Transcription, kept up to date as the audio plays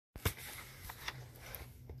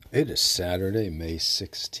It is Saturday, May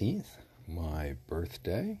 16th, my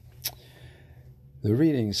birthday. The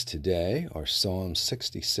readings today are Psalm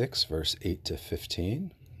 66, verse 8 to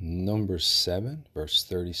 15, Numbers 7, verse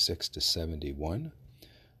 36 to 71,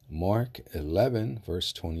 Mark 11,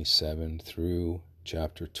 verse 27 through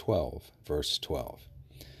chapter 12, verse 12.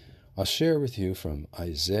 I'll share with you from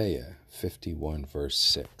Isaiah 51, verse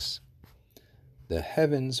 6. The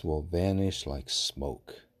heavens will vanish like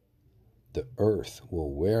smoke. The earth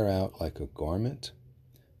will wear out like a garment,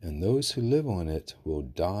 and those who live on it will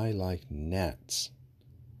die like gnats.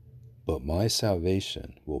 But my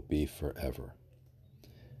salvation will be forever.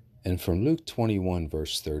 And from Luke 21,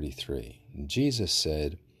 verse 33, Jesus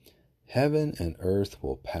said, Heaven and earth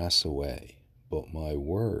will pass away, but my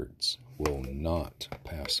words will not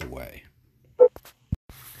pass away.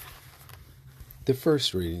 The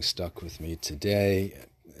first reading stuck with me today,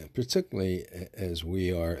 particularly as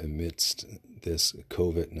we are amidst this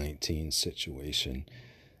COVID-19 situation.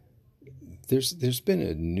 There's been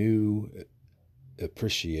a new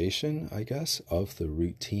appreciation, I guess, of the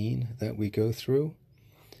routine that we go through.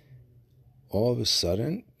 All of a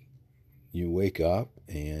sudden, you wake up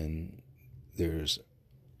and there's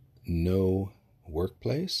no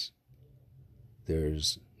workplace,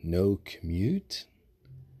 there's no commute,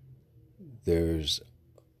 there's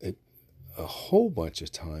a whole bunch of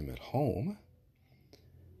time at home,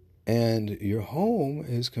 and your home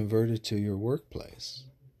is converted to your workplace.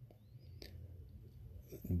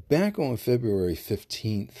 Back on February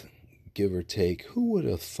 15th, give or take, who would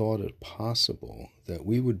have thought it possible that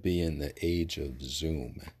we would be in the age of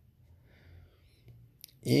Zoom?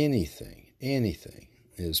 Anything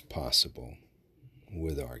is possible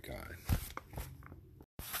with our God.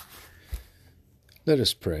 Let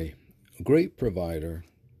us pray. Great provider,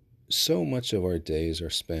 so much of our days are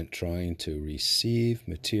spent trying to receive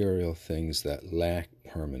material things that lack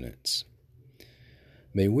permanence.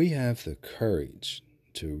 May we have the courage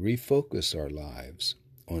to refocus our lives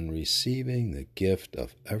on receiving the gift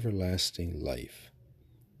of everlasting life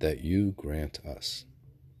that you grant us.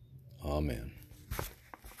 Amen.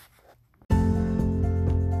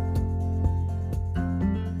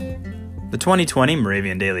 The 2020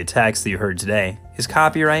 Moravian Daily Text that you heard today is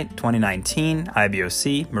copyright 2019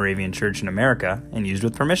 IBOC Moravian Church in America and used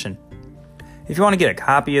with permission. If you want to get a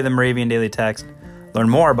copy of the Moravian Daily Text, learn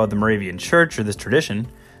more about the Moravian Church or this tradition,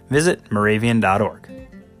 visit moravian.org.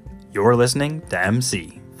 You're listening to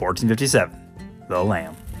MC 1457, The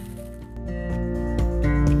Lamb.